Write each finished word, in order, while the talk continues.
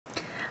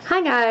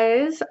Hi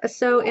guys.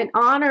 So in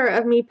honor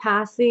of me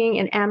passing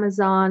an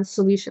Amazon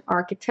Solution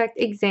Architect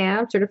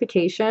exam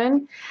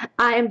certification,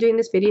 I am doing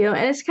this video,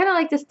 and it's kind of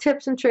like this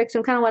tips and tricks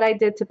and kind of what I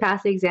did to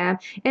pass the exam.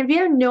 And if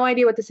you have no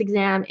idea what this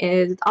exam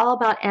is, it's all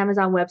about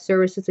Amazon Web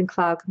Services and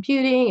cloud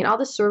computing and all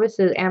the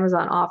services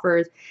Amazon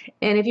offers.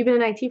 And if you've been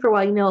in IT for a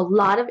while, you know a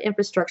lot of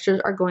infrastructures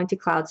are going to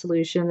cloud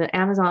solutions, and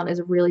Amazon is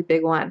a really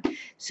big one.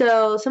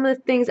 So some of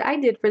the things I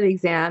did for the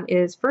exam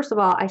is, first of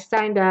all, I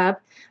signed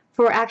up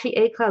for actually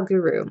a cloud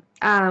guru.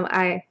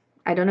 I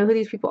don't know who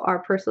these people are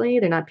personally.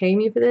 They're not paying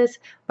me for this,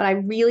 but I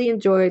really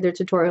enjoyed their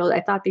tutorials.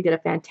 I thought they did a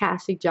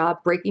fantastic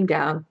job breaking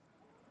down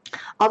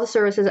all the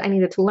services I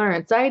needed to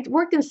learn. So I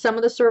worked in some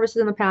of the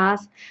services in the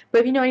past, but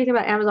if you know anything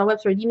about Amazon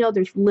Web Services, you know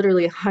there's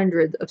literally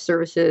hundreds of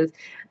services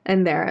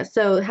in there.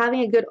 So having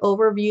a good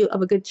overview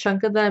of a good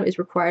chunk of them is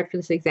required for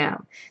this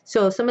exam.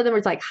 So some of them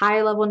is like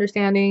high level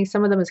understanding,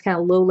 some of them is kind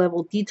of low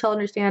level detail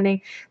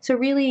understanding. So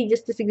really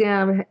just this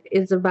exam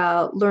is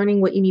about learning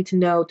what you need to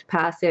know to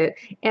pass it.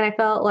 And I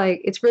felt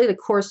like it's really the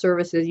core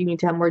services you need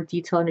to have more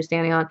detailed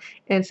understanding on,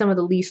 and some of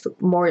the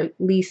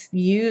least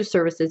used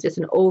services just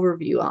an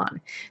overview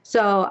on.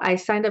 So I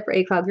signed up for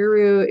A Cloud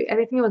Guru. I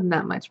think it wasn't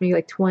that much, maybe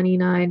like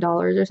 $29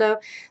 or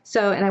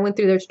so. And I went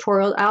through their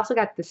tutorials. I also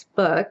got this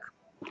book.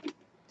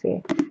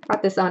 See,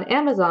 got this on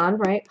Amazon,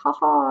 right?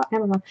 Haha,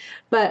 Amazon.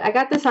 But I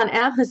got this on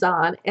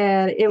Amazon,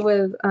 and it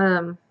was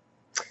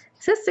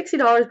it says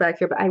 $60 back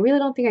here, but I really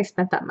don't think I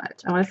spent that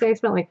much. I want to say I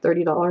spent like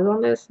 $30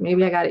 on this.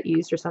 Maybe I got it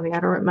used or something.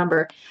 I don't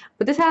remember.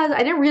 But this has,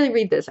 I didn't really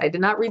read this. I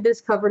did not read this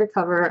cover to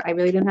cover. I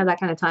really didn't have that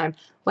kind of time.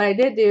 What I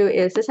did do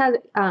is this has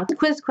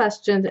quiz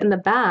questions in the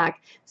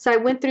back. So I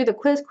went through the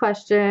quiz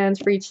questions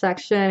for each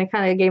section and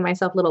kind of gave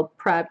myself a little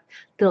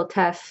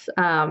test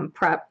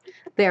prep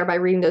there by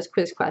reading those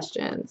quiz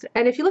questions.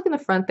 And if you look in the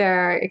front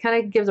there, it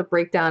kind of gives a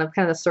breakdown of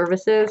kind of the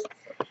services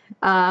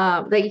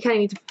that you kind of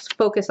need to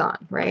focus on,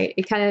 right?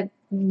 You kind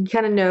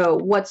of know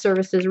what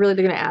services really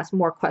they're going to ask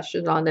more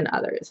questions on than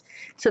others.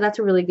 So that's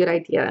a really good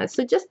idea.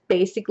 So just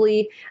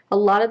basically a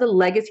lot of the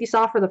legacy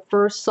software, the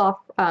first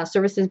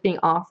services being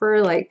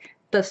offered, like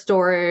the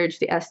storage,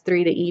 the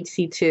S3,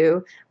 the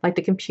EC2, like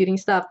the computing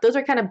stuff, those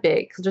are kind of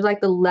big because there's like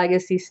the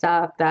legacy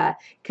stuff that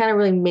kind of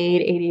really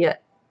made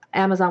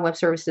Amazon Web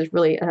Services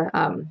really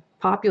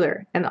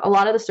popular, and a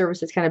lot of the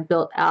services kind of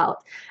built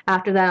out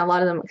after that. A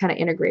lot of them kind of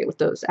integrate with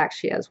those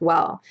actually as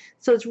well.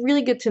 So it's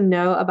really good to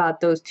know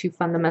about those two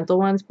fundamental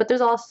ones, but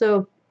there's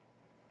also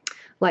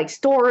like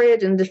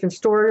storage and different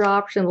storage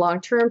options,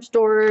 long-term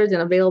storage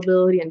and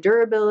availability and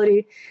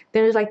durability.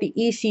 Then there's like the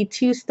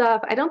EC2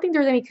 stuff. I don't think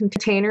there's any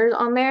containers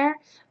on there,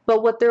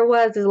 but what there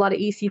was is a lot of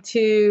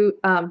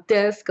EC2,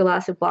 disk,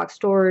 elastic block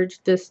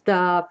storage, this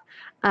stuff,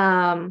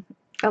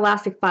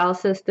 elastic file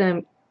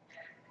system,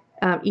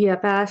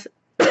 EFS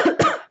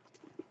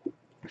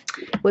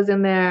was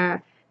in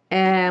there.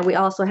 And we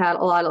also had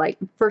a lot of like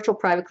virtual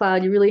private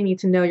cloud. You really need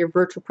to know your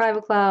virtual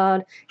private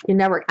cloud, your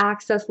network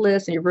access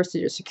list, and versus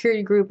your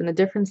security group and the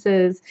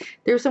differences.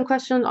 There were some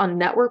questions on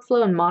network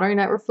flow and monitoring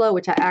network flow,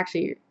 which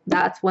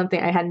that's one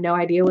thing I had no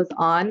idea was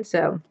on.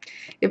 So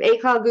if A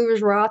Cloud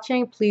Gurus were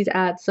watching, please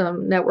add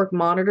some network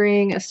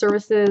monitoring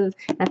services.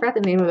 I forgot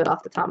the name of it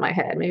off the top of my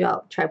head. Maybe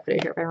I'll try to put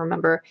it here if I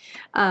remember.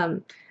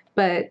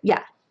 But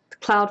yeah,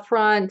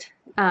 CloudFront,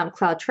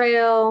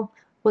 CloudTrail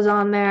was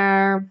on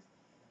there.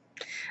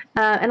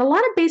 And a lot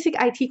of basic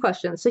IT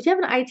questions. So if you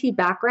have an IT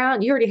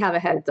background, you already have a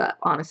heads up,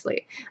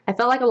 honestly. I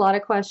felt like a lot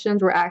of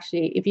questions were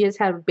actually, if you just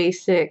have a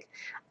basic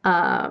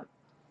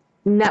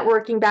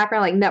networking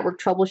background, like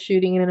network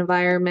troubleshooting in an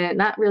environment,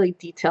 not really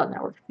detailed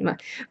network,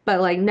 but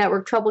like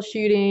network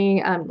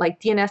troubleshooting, like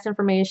DNS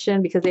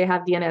information, because they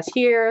have DNS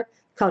here,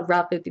 called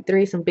Route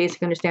 53, some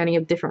basic understanding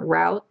of different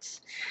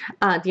routes,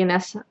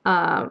 DNS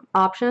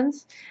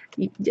options.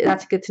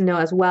 That's good to know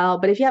as well.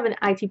 But if you have an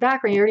IT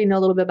background, you already know a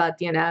little bit about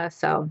DNS.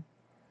 So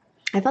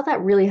I thought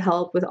that really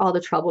helped with all the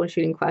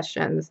troubleshooting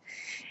questions.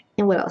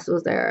 And what else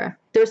was there?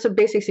 There were some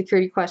basic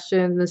security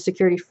questions, the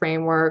security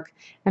framework,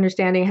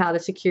 understanding how the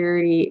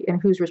security and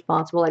who's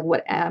responsible, like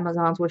what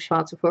Amazon's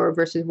responsible for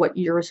versus what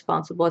you're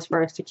responsible as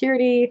far as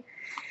security.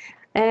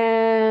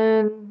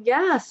 And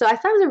yeah, so I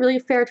thought it was a really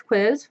fair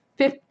quiz.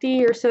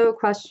 50 or so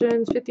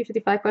questions, 50,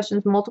 55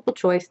 questions, multiple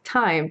choice,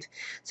 timed.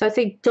 So I'd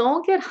say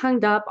don't get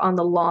hung up on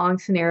the long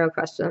scenario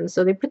questions.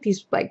 So they put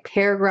these like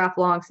paragraph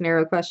long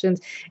scenario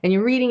questions, and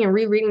you're reading and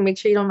rereading, make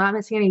sure you're not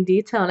missing any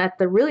detail. And at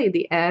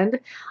the end,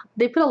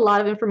 they put a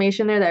lot of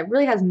information there that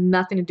really has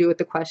nothing to do with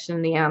the question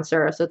and the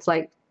answer. So it's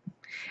like,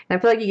 and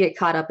I feel like you get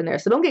caught up in there.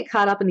 So don't get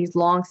caught up in these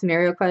long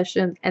scenario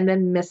questions and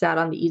then miss out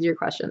on the easier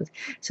questions.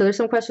 So there's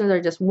some questions that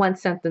are just one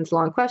sentence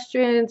long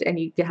questions, and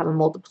you have a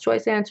multiple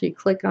choice answer. You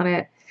click on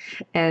it,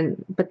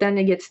 but then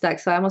you get stuck.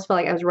 So I almost felt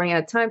like I was running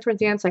out of time towards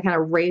the end. So I kind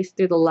of raced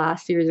through the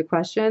last series of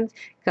questions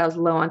because I was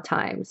low on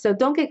time. So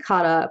don't get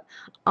caught up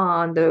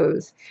on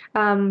those.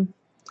 And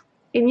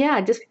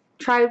yeah, just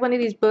try one of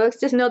these books.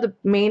 Just know the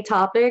main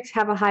topics.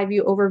 Have a high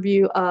view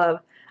overview of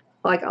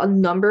like a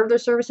number of their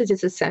services.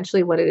 It's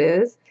essentially what it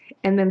is.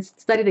 And then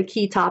study the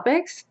key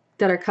topics.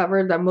 that are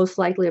covered that most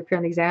likely appear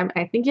on the exam.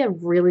 I think you have a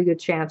really good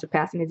chance of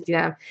passing the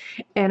exam.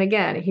 And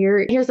again,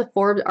 here's a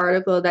Forbes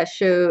article that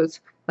shows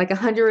like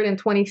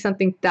 120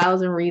 something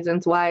thousand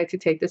reasons why to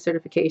take the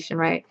certification,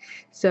 right?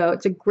 So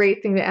it's a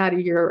great thing to add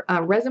to your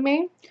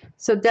resume.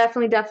 So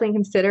definitely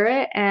consider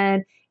it.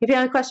 And if you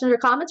have any questions or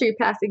comments or you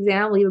passed the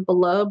exam, leave it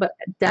below, but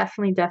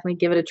definitely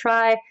give it a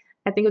try.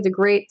 I think it's a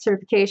great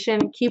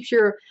certification. Keeps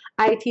your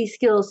IT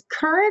skills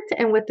current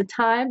and with the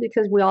time,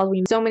 because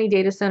so many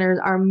data centers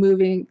are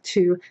moving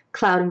to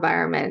cloud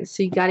environments.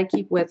 So you got to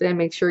keep with it and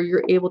make sure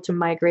you're able to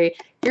migrate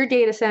your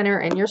data center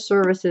and your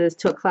services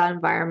to a cloud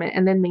environment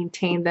and then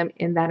maintain them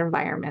in that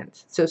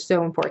environment.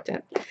 So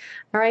important.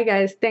 All right,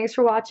 guys, thanks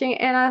for watching,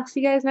 and I'll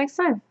see you guys next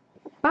time.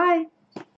 Bye.